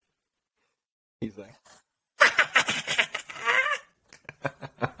He's like,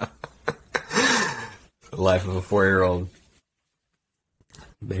 the life of a 4-year-old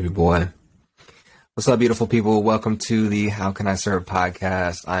baby boy. What's up, beautiful people? Welcome to the How Can I Serve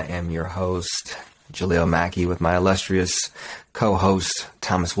podcast. I am your host, Jaleel Mackey, with my illustrious co-host,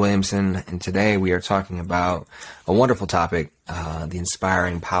 Thomas Williamson. And today we are talking about a wonderful topic, the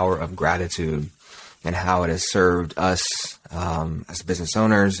inspiring power of gratitude and how it has served us as business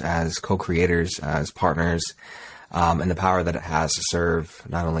owners, as co-creators, as partners, and the power that it has to serve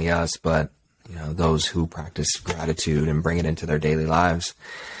not only us, but those who practice gratitude and bring it into their daily lives.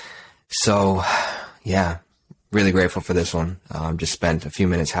 So, yeah, really grateful for this one. Just spent a few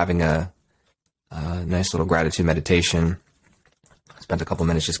minutes having a nice little gratitude meditation. Spent a couple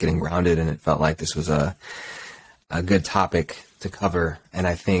minutes just getting grounded, and it felt like this was a good topic to cover. And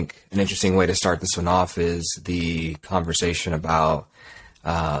I think an interesting way to start this one off is the conversation about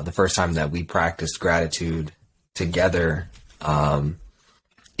the first time that we practiced gratitude together in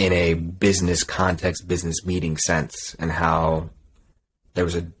a business context, business meeting sense, and how there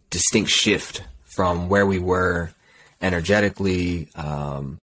was a distinct shift from where we were energetically,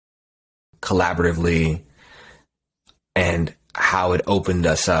 collaboratively, and how it opened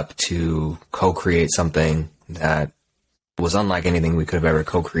us up to co-create something that was unlike anything we could have ever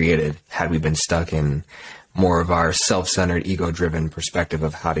co-created had we been stuck in more of our self-centered, ego-driven perspective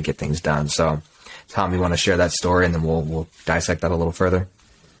of how to get things done. So, Tom, you want to share that story, and then we'll dissect that a little further?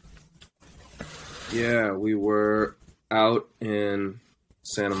 Yeah, we were out in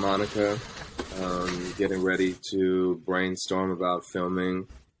Santa Monica, getting ready to brainstorm about filming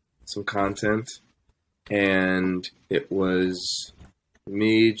some content. And it was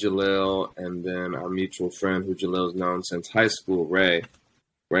me, Jaleel, and then our mutual friend who Jaleel's known since high school,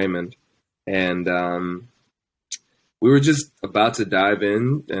 Raymond. And we were just about to dive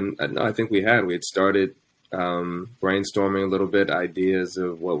in. And I think we had started brainstorming a little bit, ideas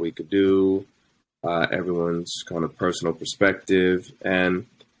of what we could do, everyone's kind of personal perspective, and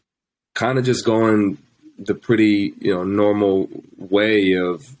kind of just going the pretty, normal way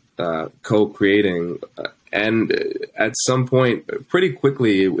of co-creating. And at some point, pretty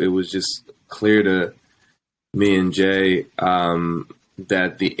quickly, it was just clear to me and Jay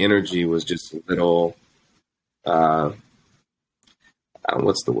that the energy was just a little, what's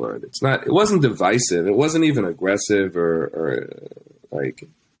the word? It wasn't divisive. It wasn't even aggressive or like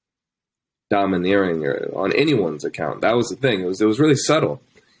domineering or on anyone's account. That was the thing. It was really subtle.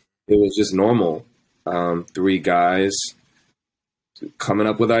 It was just normal. 3 guys coming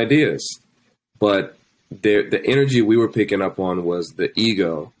up with ideas, but the energy we were picking up on was the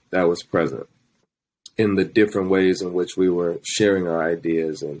ego that was present in the different ways in which we were sharing our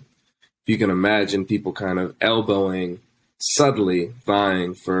ideas. And if you can imagine people kind of elbowing, subtly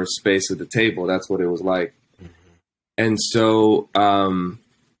vying for space at the table, that's what it was like. And so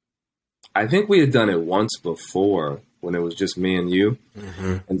I think we had done it once before when it was just me and you.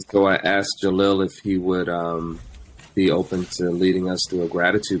 Mm-hmm. And so I asked Jaleel if he would be open to leading us through a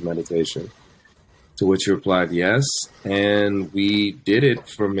gratitude meditation, to which he replied yes. And we did it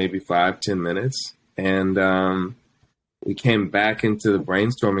for maybe 5-10 minutes. And we came back into the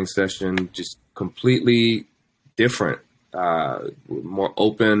brainstorming session just completely different, more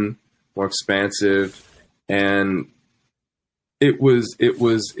open, more expansive. And it was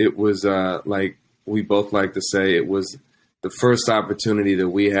like we both like to say, it was the first opportunity that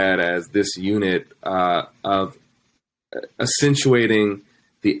we had as this unit of accentuating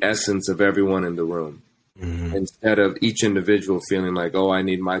the essence of everyone in the room. Mm-hmm. Instead of each individual feeling like, oh, I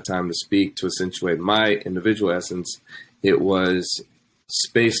need my time to speak to accentuate my individual essence, it was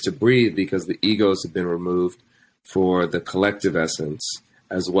space to breathe because the egos have been removed for the collective essence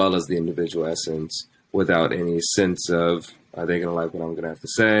as well as the individual essence, without any sense of, are they going to like what I'm going to have to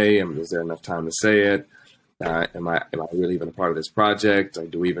say? Is there enough time to say it? Am I really even a part of this project? Or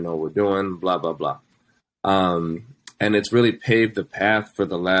do we even know what we're doing? Blah, blah, blah. And it's really paved the path for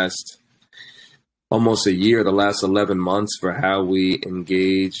the last almost a year, the last 11 months, for how we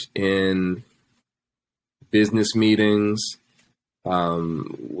engage in business meetings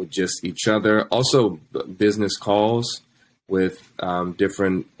with just each other. Also business calls with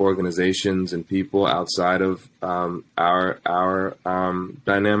different organizations and people outside of our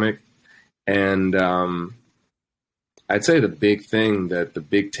dynamic. And I'd say the big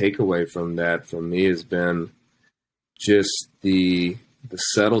takeaway from that for me has been just the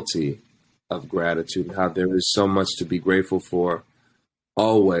subtlety of gratitude, and how there is so much to be grateful for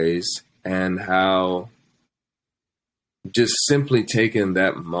always, and how just simply taking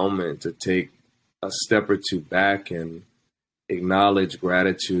that moment to take a step or two back and acknowledge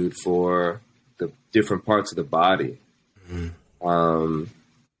gratitude for the different parts of the body. Mm-hmm.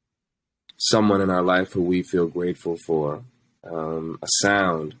 Someone in our life who we feel grateful for, a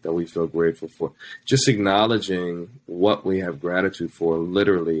sound that we feel grateful for. Just acknowledging what we have gratitude for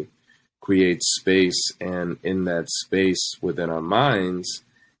literally creates space. And in that space within our minds,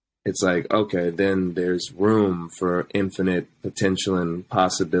 it's like, okay, then there's room for infinite potential and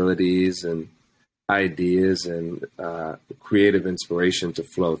possibilities and ideas and creative inspiration to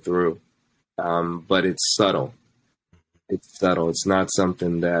flow through. But it's subtle. It's subtle. It's not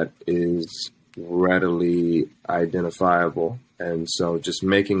something that is readily identifiable. And so just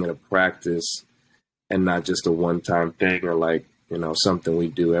making it a practice and not just a one-time thing, or like, you know, something we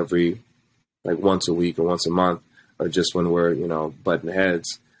do every, like once a week or once a month, or just when we're, you know, butting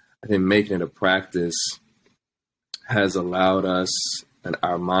heads. I think making it a practice has allowed us and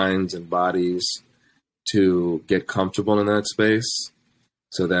our minds and bodies to get comfortable in that space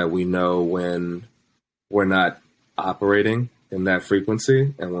so that we know when we're not operating in that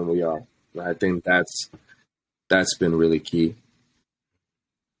frequency and when we are. And I think that's been really key.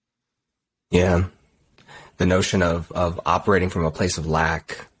 Yeah. The notion of operating from a place of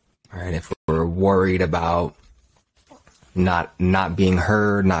lack, right? If we're worried about not being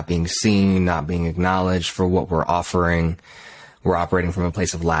heard, not being seen, not being acknowledged for what we're offering, we're operating from a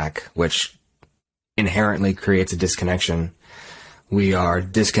place of lack, which inherently creates a disconnection. We are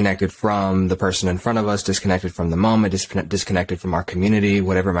disconnected from the person in front of us, disconnected from the moment, disconnected from our community,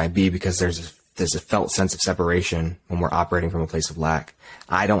 whatever it might be, because there's a felt sense of separation when we're operating from a place of lack.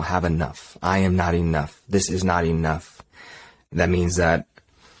 I don't have enough. I am not enough. This is not enough. That means that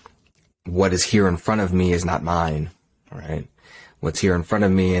what is here in front of me is not mine, right? What's here in front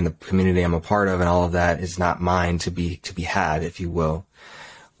of me and the community I'm a part of and all of that is not mine to be had, if you will,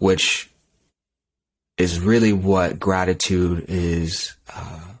 which is really what gratitude is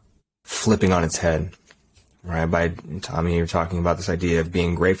flipping on its head, right? By Tommy, you're talking about this idea of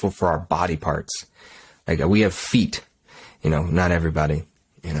being grateful for our body parts. Like we have feet, you know, not everybody,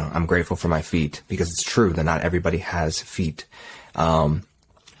 you know, I'm grateful for my feet because it's true that not everybody has feet. I'm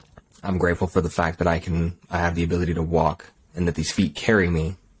grateful for the fact that I have the ability to walk and that these feet carry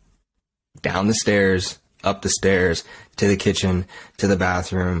me down the stairs, up the stairs, to the kitchen, to the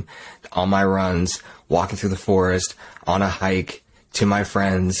bathroom, on my runs, walking through the forest, on a hike, to my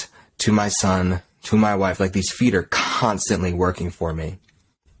friends, to my son, to my wife. Like these feet are constantly working for me.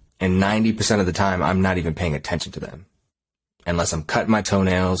 And 90% of the time, I'm not even paying attention to them unless I'm cutting my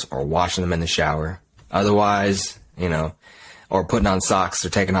toenails or washing them in the shower. Otherwise, you know, or putting on socks or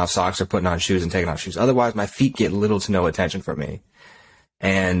taking off socks or putting on shoes and taking off shoes. Otherwise, my feet get little to no attention from me.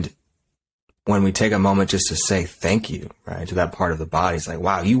 And when we take a moment just to say thank you, right, to that part of the body, it's like,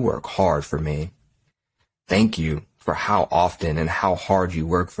 wow, you work hard for me. Thank you for how often and how hard you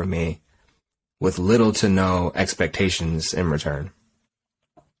work for me with little to no expectations in return.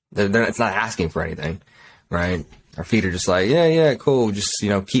 It's not asking for anything, right? Our feet are just like, yeah, cool. Just, you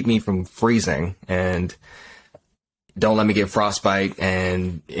know, keep me from freezing and don't let me get frostbite.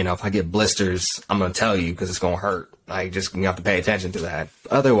 And, you know, if I get blisters, I'm going to tell you because it's going to hurt. You have to pay attention to that.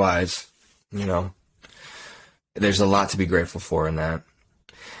 Otherwise, you know, there's a lot to be grateful for in that.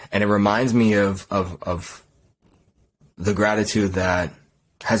 And it reminds me of the gratitude that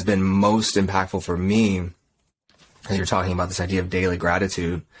has been most impactful for me as you're talking about this idea of daily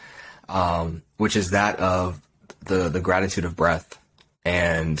gratitude, which is that of the gratitude of breath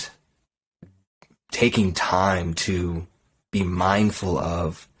and taking time to be mindful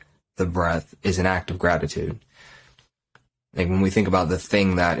of the breath is an act of gratitude. Like when we think about the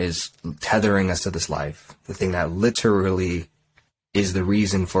thing that is tethering us to this life, the thing that literally is the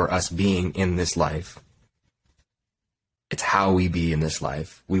reason for us being in this life, it's how we be in this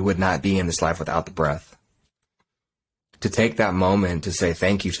life. We would not be in this life without the breath. To take that moment to say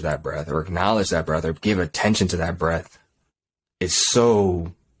thank you to that breath or acknowledge that breath or give attention to that breath is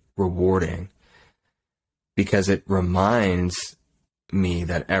so rewarding because it reminds me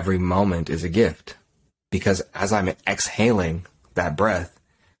that every moment is a gift. Because as I'm exhaling that breath,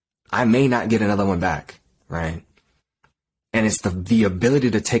 I may not get another one back, right? And it's the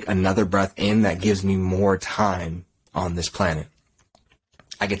ability to take another breath in that gives me more time on this planet.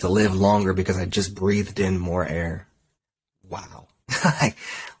 I get to live longer because I just breathed in more air. Wow.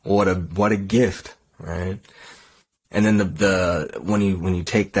 what a gift, right? And then when you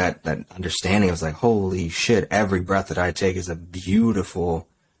take that understanding, it's like, holy shit, every breath that I take is a beautiful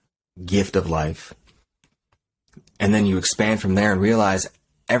gift of life. And then you expand from there and realize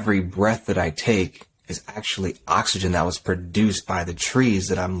every breath that I take is actually oxygen that was produced by the trees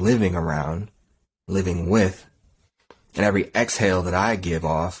that I'm living around, living with. And every exhale that I give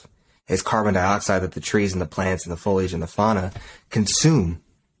off It's carbon dioxide that the trees and the plants and the foliage and the fauna consume.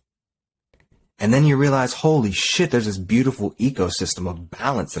 And then you realize, holy shit, there's this beautiful ecosystem of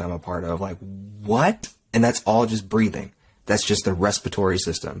balance that I'm a part of. Like, what? And that's all just breathing. That's just the respiratory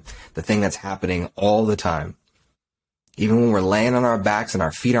system, the thing that's happening all the time. Even when we're laying on our backs and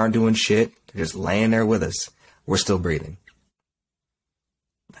our feet aren't doing shit, they're just laying there with us, we're still breathing.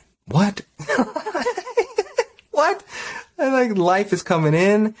 What? What? And like, life is coming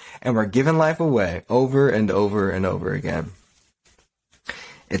in and we're giving life away over and over and over again.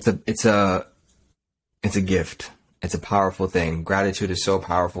 It's a gift. It's a powerful thing. Gratitude is so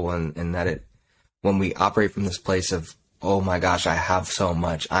powerful in that when we operate from this place of, oh my gosh, I have so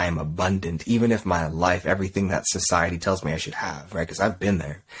much, I am abundant, even if my life, everything that society tells me I should have, right? Because I've been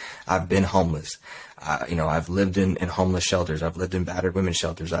there. I've been homeless. I've lived in homeless shelters. I've lived in battered women's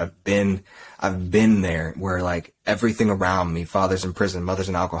shelters. I've been there where like everything around me, father's in prison, mother's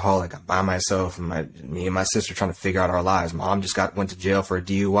an alcoholic, I'm by myself, and me and my sister trying to figure out our lives. Mom just went to jail for a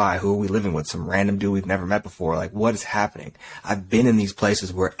DUI. Who are we living with? Some random dude we've never met before. Like, what is happening? I've been in these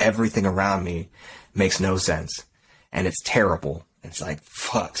places where everything around me makes no sense. And it's terrible. It's like,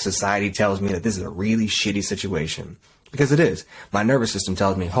 fuck, society tells me that this is a really shitty situation. Because it is. My nervous system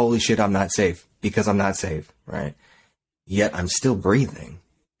tells me, holy shit, I'm not safe. Because I'm not safe, right? Yet I'm still breathing.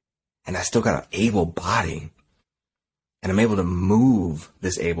 And I still got an able body. And I'm able to move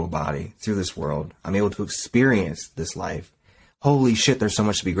this able body through this world. I'm able to experience this life. Holy shit, there's so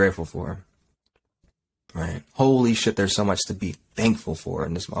much to be grateful for. Right? Holy shit, there's so much to be thankful for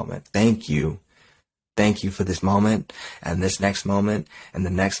in this moment. Thank you. Thank you for this moment and this next moment and the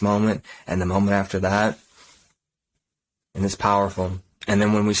next moment and the moment after that. And it's powerful. And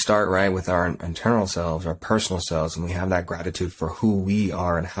then when we start right with our internal selves, our personal selves, and we have that gratitude for who we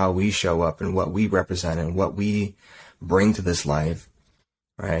are and how we show up and what we represent and what we bring to this life,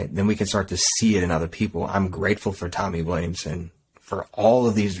 right? Then we can start to see it in other people. I'm grateful for Tommy Williamson for all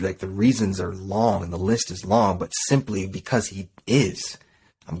of these, like the reasons are long and the list is long, but simply because he is.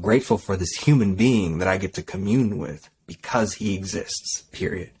 I'm grateful for this human being that I get to commune with because he exists,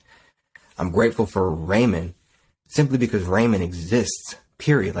 period. I'm grateful for Raymond simply because Raymond exists,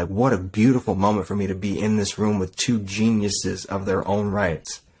 period. Like, what a beautiful moment for me to be in this room with two geniuses of their own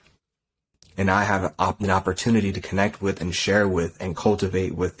rights. And I have an opportunity to connect with and share with and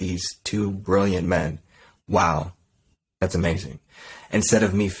cultivate with these two brilliant men. Wow, that's amazing. Instead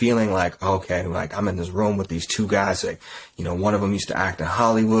of me feeling like, okay, like I'm in this room with these two guys, like, one of them used to act in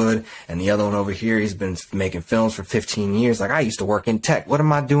Hollywood and the other one over here, he's been making films for 15 years. Like, I used to work in tech. What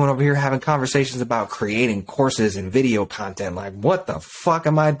am I doing over here having conversations about creating courses and video content? Like, what the fuck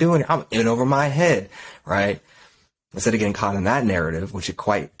am I doing? I'm in over my head, right? Instead of getting caught in that narrative, which it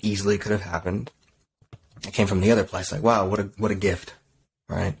quite easily could have happened, it came from the other place. Like, wow, what a gift,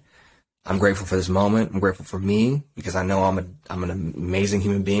 right? I'm grateful for this moment. I'm grateful for me because I know I'm an amazing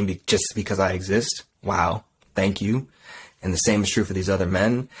human being just because I exist. Wow. Thank you. And the same is true for these other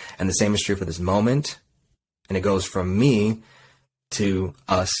men. And the same is true for this moment. And it goes from me to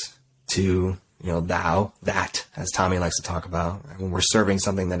us to, thou, that, as Tommy likes to talk about. When we're serving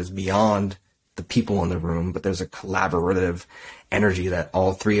something that is beyond the people in the room, but there's a collaborative energy that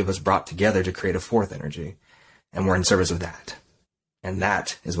all three of us brought together to create a fourth energy. And we're in service of that. And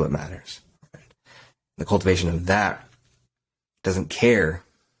that is what matters. The cultivation of that doesn't care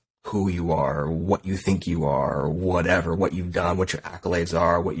who you are, or what you think you are, or whatever, what you've done, what your accolades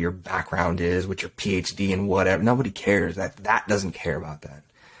are, what your background is, what your PhD and whatever. Nobody cares. That doesn't care about that.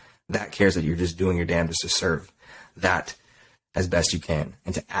 That cares that you're just doing your damnedest to serve that as best you can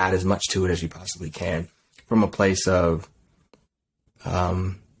and to add as much to it as you possibly can from a place of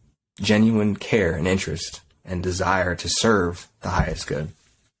genuine care and interest and desire to serve the highest good.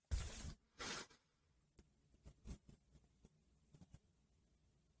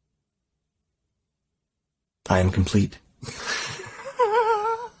 I am complete.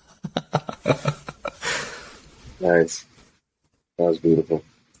 Nice. That was beautiful.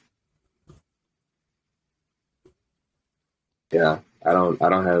 Yeah, I don't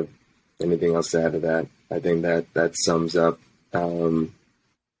have anything else to add to that. I think that sums up the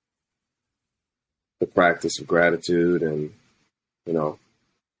practice of gratitude and,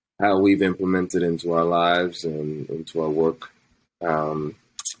 how we've implemented into our lives and into our work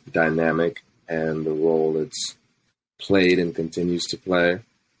dynamic and the role it's played and continues to play.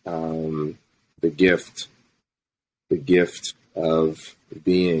 The gift of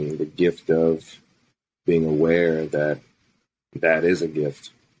being, the gift of being aware that is a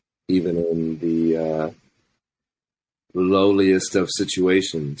gift, even in the lowliest of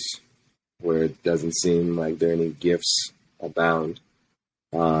situations where it doesn't seem like there are any gifts abound.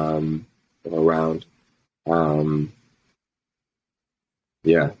 around.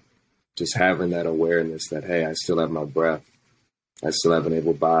 Yeah, just having that awareness that, hey, I still have my breath. I still have an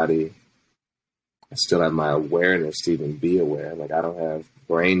able body. I still have my awareness to even be aware. Like, I don't have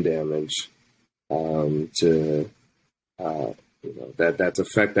brain damage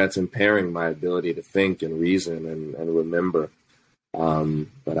that's impairing my ability to think and reason and remember.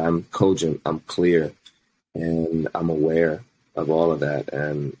 But I'm cogent, I'm clear, and I'm aware of all of that.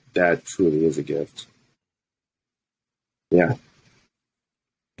 And that truly is a gift. Yeah.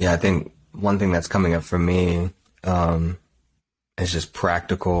 Yeah, I think one thing that's coming up for me is just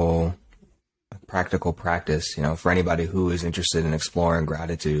practical practice, for anybody who is interested in exploring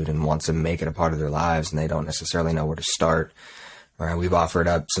gratitude and wants to make it a part of their lives and they don't necessarily know where to start. Right? We've offered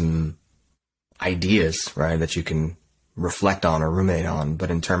up some ideas, right, that you can reflect on or ruminate on, but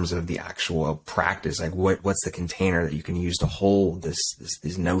in terms of the actual practice, like what's the container that you can use to hold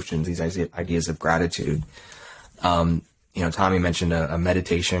these notions, these ideas of gratitude? Tommy mentioned a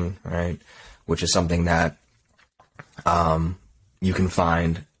meditation, right, which is something that you can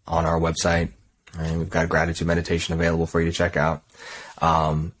find on our website. Right? We've got a gratitude meditation available for you to check out.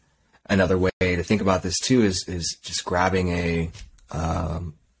 Another way to think about this too is just grabbing a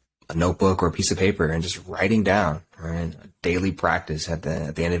notebook or a piece of paper and just writing down, right? A daily practice at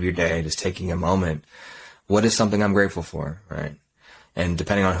the end of your day, just taking a moment. What is something I'm grateful for, right? And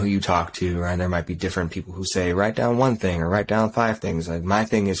depending on who you talk to, right, there might be different people who say, write down one thing or write down 5 things. Like, my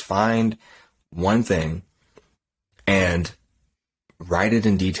thing is find one thing and write it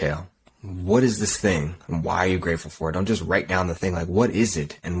in detail. What is this thing and why are you grateful for it? Don't just write down the thing. Like, what is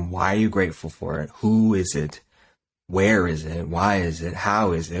it and why are you grateful for it? Who is it? Where is it? Why is it?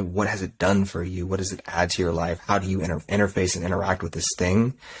 How is it? What has it done for you? What does it add to your life? How do you interface and interact with this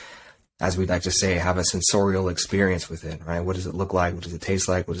thing? As we'd like to say, have a sensorial experience with it, right? What does it look like? What does it taste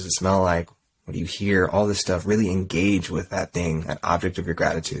like? What does it smell like? What do you hear? All this stuff. Really engage with that thing, that object of your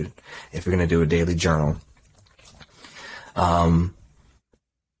gratitude, if you're going to do a daily journal. And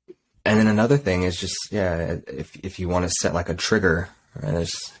then another thing is just, if you want to set like a trigger, right?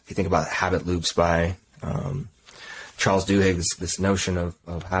 If you think about habit loops by Charles Duhigg, this notion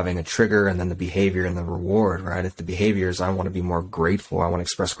of having a trigger and then the behavior and the reward, right? If the behavior is, I want to be more grateful, I want to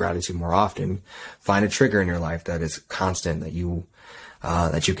express gratitude more often, find a trigger in your life that is constant, that you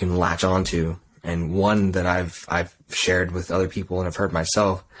can latch onto. And one that I've shared with other people and I've heard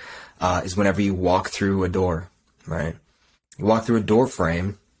myself is whenever you walk through a door, right? You walk through a door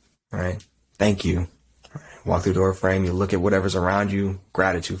frame, right? Thank you. Right? Walk through a door frame, you look at whatever's around you,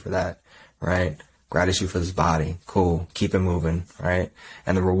 gratitude for that, right? Gratitude for this body. Cool. Keep it moving, right?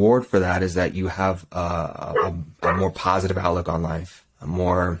 And the reward for that is that you have a more positive outlook on life,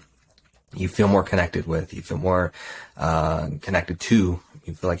 you feel more connected with, you feel more connected to,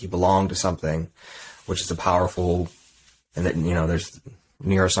 you feel like you belong to something, which is a powerful, and that, there's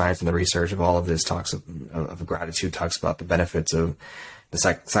neuroscience and the research of all of this talks of gratitude, talks about the benefits of the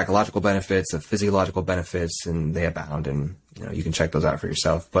psychological benefits, the physiological benefits, and they abound, and you can check those out for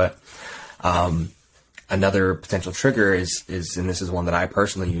yourself. But another potential trigger is, and this is one that I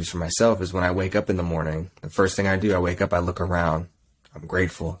personally use for myself, is when I wake up in the morning, the first thing I do, I wake up, I look around. I'm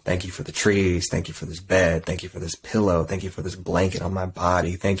grateful. Thank you for the trees. Thank you for this bed. Thank you for this pillow. Thank you for this blanket on my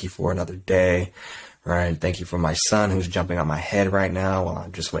body. Thank you for another day, right? Thank you for my son who's jumping on my head right now while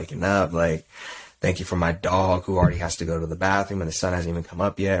I'm just waking up. Like, thank you for my dog who already has to go to the bathroom and the sun hasn't even come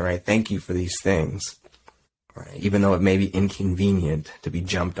up yet, right? Thank you for these things, right? Even though it may be inconvenient to be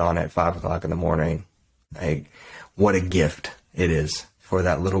jumped on at 5 o'clock in the morning, like, what a gift it is for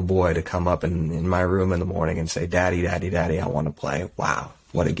that little boy to come up in my room in the morning and say, Daddy, Daddy, Daddy, I want to play. Wow,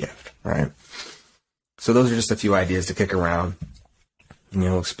 what a gift, right? So those are just a few ideas to kick around,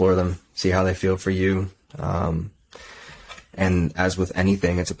 explore them, see how they feel for you. And as with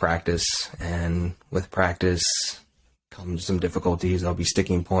anything, it's a practice. And with practice comes some difficulties. There'll be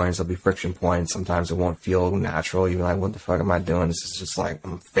sticking points. There'll be friction points. Sometimes it won't feel natural. You're like, what the fuck am I doing? This is just like,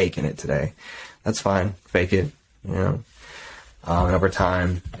 I'm faking it today. That's fine. Fake it, And over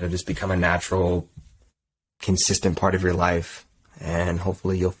time, it'll just become a natural, consistent part of your life. And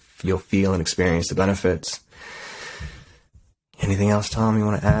hopefully you'll feel and experience the benefits. Anything else, Tom, you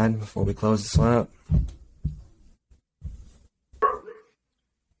want to add before we close this one up?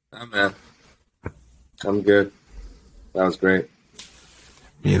 Oh, man. I'm good. That was great.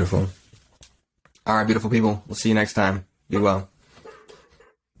 Beautiful. All right, beautiful people. We'll see you next time. Be well.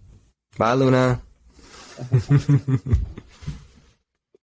 Bye, Luna.